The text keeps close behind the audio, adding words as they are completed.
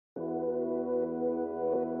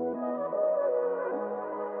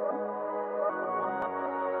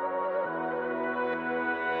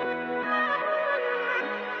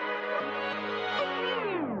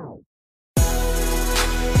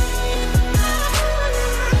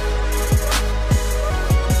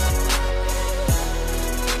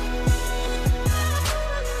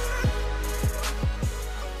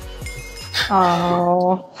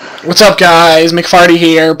Oh. What's up, guys? McFarty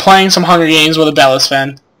here, playing some Hunger Games with a Bellis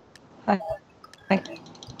fan. Hi.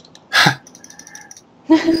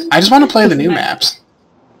 I just want to play the new maps.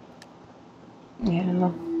 Yeah.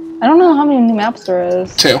 I don't know how many new maps there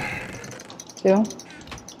is. 2. 2?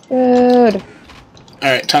 Good.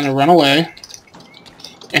 Alright, time to run away.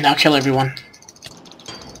 And now kill everyone.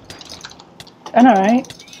 I know, right?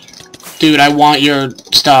 Dude, I want your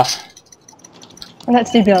stuff. Where'd that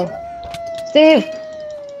Steve go? Steve!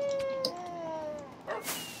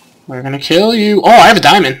 We're gonna kill you. Oh, I have a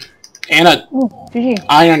diamond. And a GG.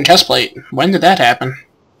 iron chestplate. When did that happen?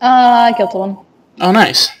 I killed someone. Oh,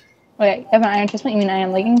 nice. Wait, you have an iron chestplate? You mean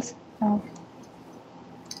iron leggings? Oh.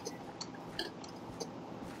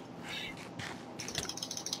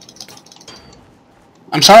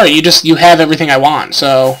 I'm sorry, you have everything I want,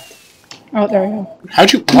 so... Oh, there we go.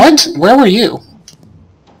 How'd you... What? Where were you?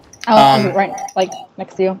 I was right, like,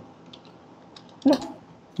 next to you. No.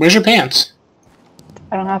 Where's your pants?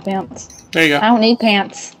 I don't have pants. There you go. I don't need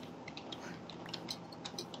pants.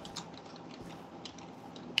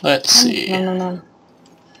 Let's see. No.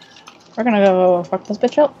 We're gonna go fuck this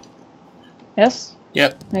bitch up. Yes?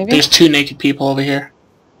 Yep. Maybe? There's 2 naked people over here.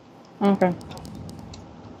 Okay.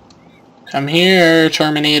 Come here,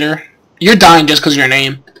 Terminator. You're dying just because of your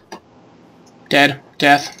name. Dead.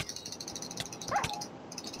 Death.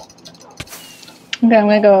 Okay, I'm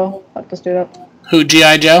gonna go fuck this dude up. Who,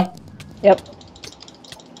 G.I. Joe? Yep.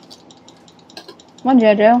 Come on,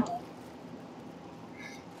 Jojo.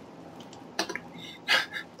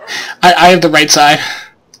 I have the right side.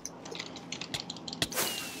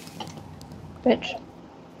 Bitch.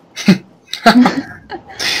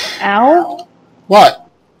 Ow? What?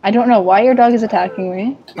 I don't know why your dog is attacking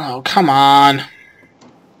me. Oh, come on.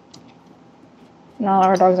 Now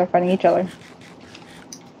our dogs are fighting each other.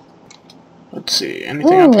 Let's see.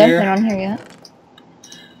 Anything up Nothing here? on here yet.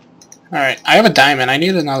 Alright, I have a diamond. I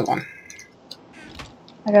need another one.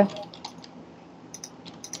 Okay.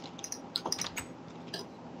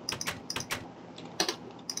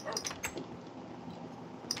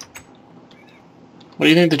 What do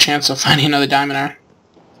you think the chance of finding another diamond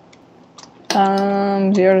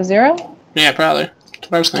are? 0 to 0? Yeah, probably.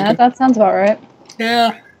 That's what I was thinking. Yeah, that sounds about right.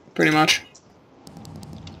 Yeah, pretty much.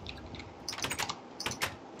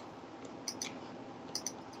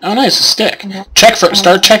 Oh, nice, a stick.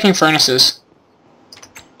 Start checking furnaces.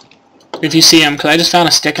 If you see them, because I just found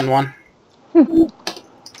a stick in one. Aren't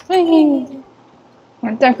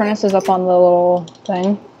there furnaces up on the little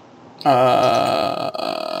thing?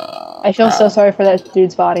 I feel so sorry for that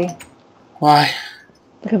dude's body. Why?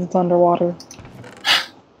 Because it's underwater.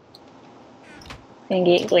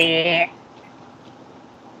 Thingy.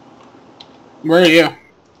 Where are you?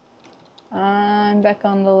 I'm back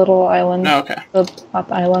on the little island. Oh, okay. Not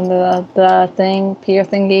the island, the thing, pier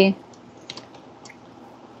thingy.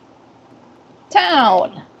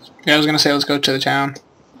 Town! Yeah, I was gonna say let's go to the town.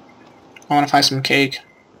 I wanna find some cake.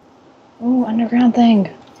 Ooh, underground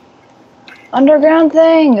thing. Underground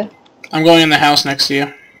thing! I'm going in the house next to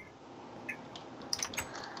you.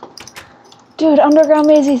 Dude, underground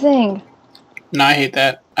mazy thing! No, I hate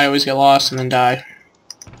that. I always get lost and then die.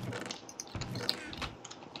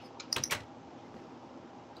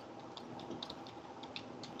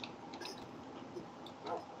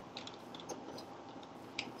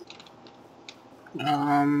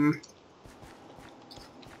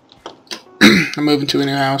 I'm moving to a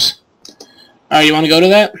new house. You want to go to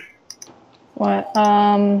that? What?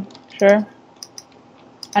 Sure.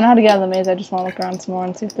 I know how to get out of the maze, I just want to look around some more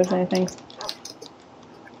and see if there's anything.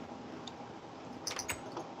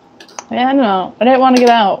 Yeah, I don't know. I didn't want to get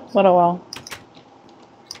out, but oh well.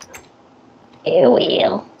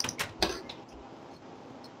 Ew.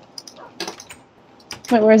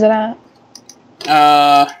 Wait, where's it at?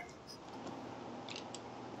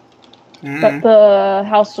 But the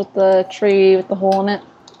house with the tree with the hole in it.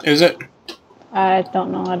 Is it? I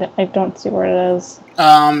don't know. I don't see where it is.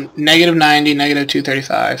 -90,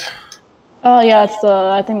 -235. Oh yeah, it's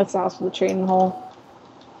the. I think that's the house with the tree and the hole.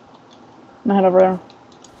 I'm head over there.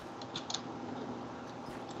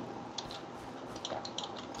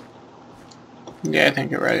 Yeah, I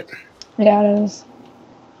think you're right. Yeah, it is.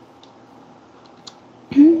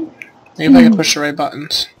 Maybe if I can push the right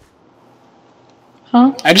buttons.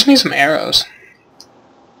 Huh? I just need some arrows.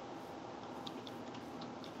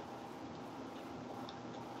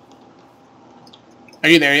 Are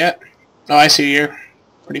you there yet? Oh, I see you're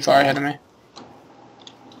pretty far ahead of me.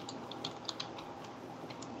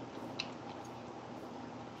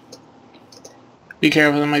 Be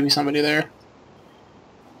careful, there might be somebody there.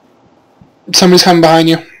 Somebody's coming behind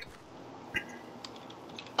you.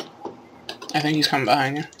 I think he's coming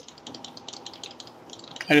behind you.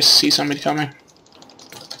 I just see somebody coming.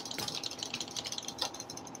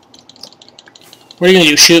 What are you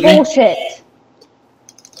gonna do, shoot me? Bullshit!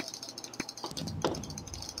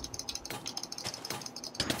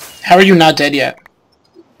 How are you not dead yet?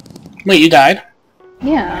 Wait, you died?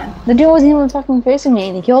 Yeah, the dude wasn't even fucking facing me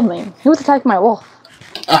and he killed me. He was attacking my wolf.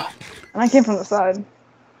 Oh. And I came from the side.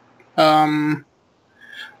 Alright,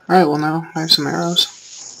 well now, I have some arrows.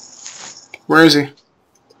 Where is he?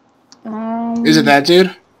 Is it that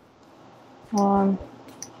dude?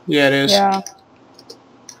 Yeah, it is. Yeah.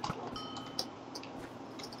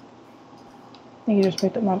 I think he just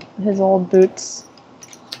picked up his old boots.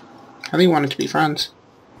 I think he wanted to be friends.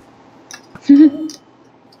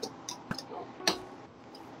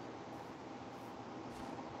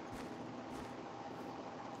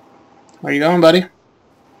 Where you going, buddy?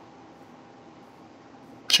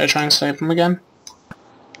 Should I try and snipe him again?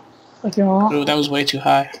 If you want. Ooh, that was way too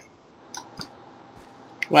high.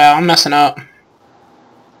 Wow, I'm messing up.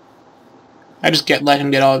 I just let him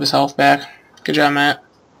get all of his health back. Good job, Matt.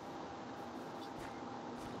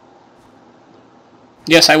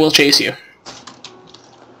 Yes, I will chase you.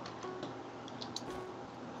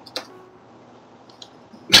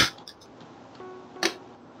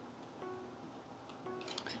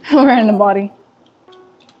 Random body.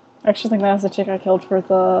 I actually think that was the chick I killed for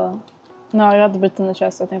the... No, I got the bits in the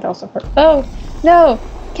chest. I think that was the first... Oh! No!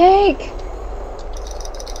 Cake!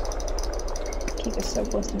 Cake is so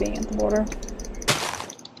close to being at the border.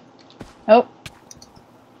 Oh.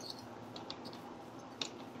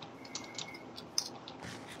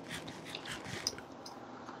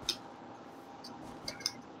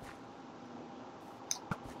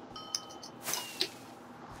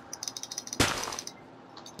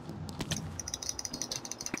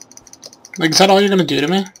 Like, is that all you're gonna do to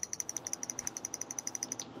me?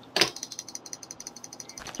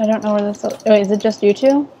 I don't know where this is. Wait, is it just you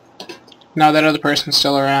two? No, that other person's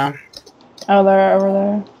still around. Oh, they're over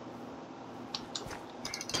there.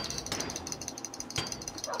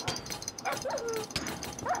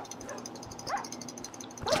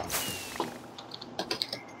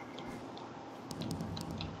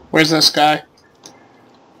 Where's this guy?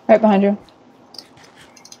 Right behind you.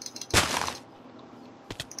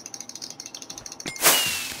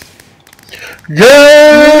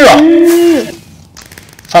 Yeah!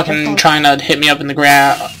 Fucking trying to hit me up in the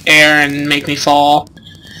air and make me fall.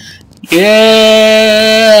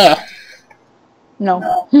 Yeah!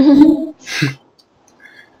 No.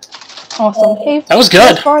 Awesome. Hey, that was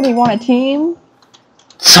good. Party, you want a team?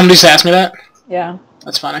 Somebody just asked me that? Yeah.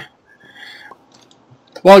 That's funny.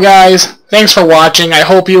 Well, guys, thanks for watching. I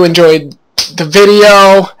hope you enjoyed the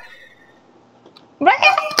video.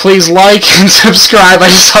 Please like and subscribe. I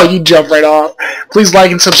just saw you jump right off. Please like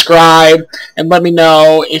and subscribe, and let me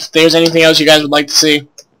know if there's anything else you guys would like to see.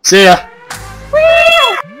 See ya!